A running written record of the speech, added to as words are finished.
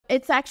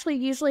It's actually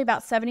usually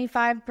about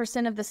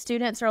 75% of the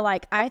students are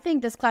like, I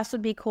think this class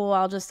would be cool.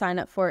 I'll just sign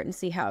up for it and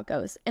see how it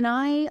goes. And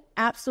I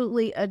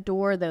absolutely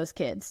adore those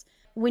kids.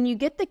 When you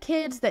get the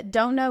kids that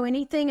don't know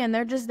anything and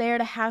they're just there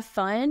to have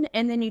fun,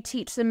 and then you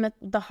teach them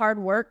the hard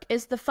work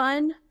is the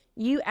fun,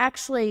 you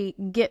actually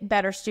get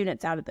better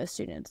students out of those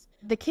students.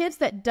 The kids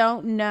that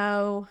don't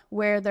know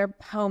where their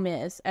home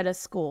is at a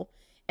school,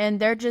 and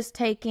they're just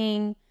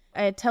taking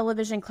a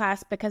television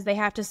class because they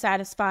have to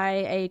satisfy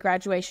a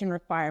graduation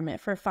requirement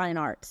for fine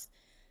arts,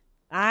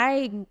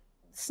 I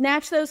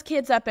snatch those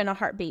kids up in a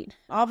heartbeat.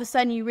 All of a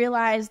sudden you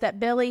realize that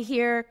Billy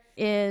here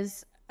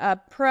is a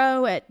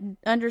pro at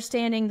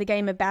understanding the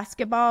game of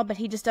basketball, but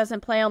he just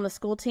doesn't play on the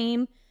school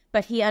team,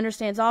 but he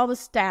understands all the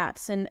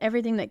stats and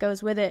everything that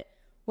goes with it.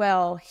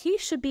 Well, he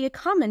should be a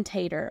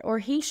commentator, or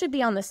he should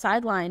be on the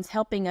sidelines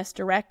helping us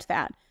direct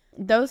that.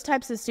 Those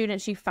types of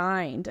students you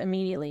find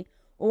immediately.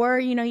 Or,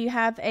 you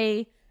have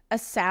a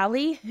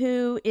Sally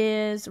who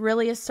is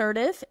really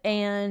assertive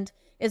and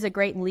is a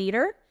great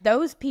leader.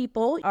 Those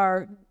people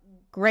are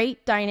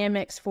great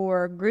dynamics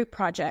for group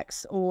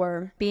projects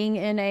or being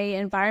in an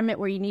environment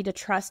where you need to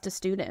trust a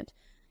student.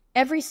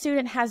 Every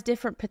student has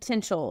different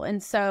potential.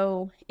 And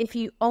so if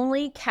you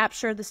only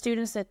capture the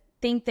students that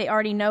think they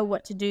already know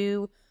what to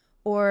do,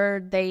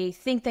 or they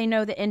think they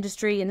know the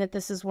industry and that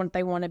this is what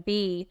they want to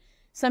be,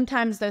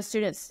 sometimes those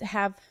students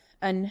have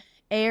an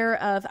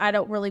air of, I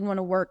don't really want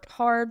to work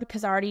hard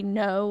because I already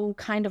know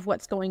kind of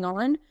what's going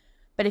on.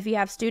 But if you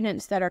have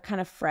students that are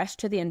kind of fresh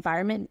to the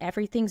environment and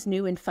everything's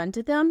new and fun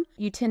to them,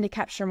 you tend to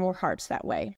capture more hearts that way.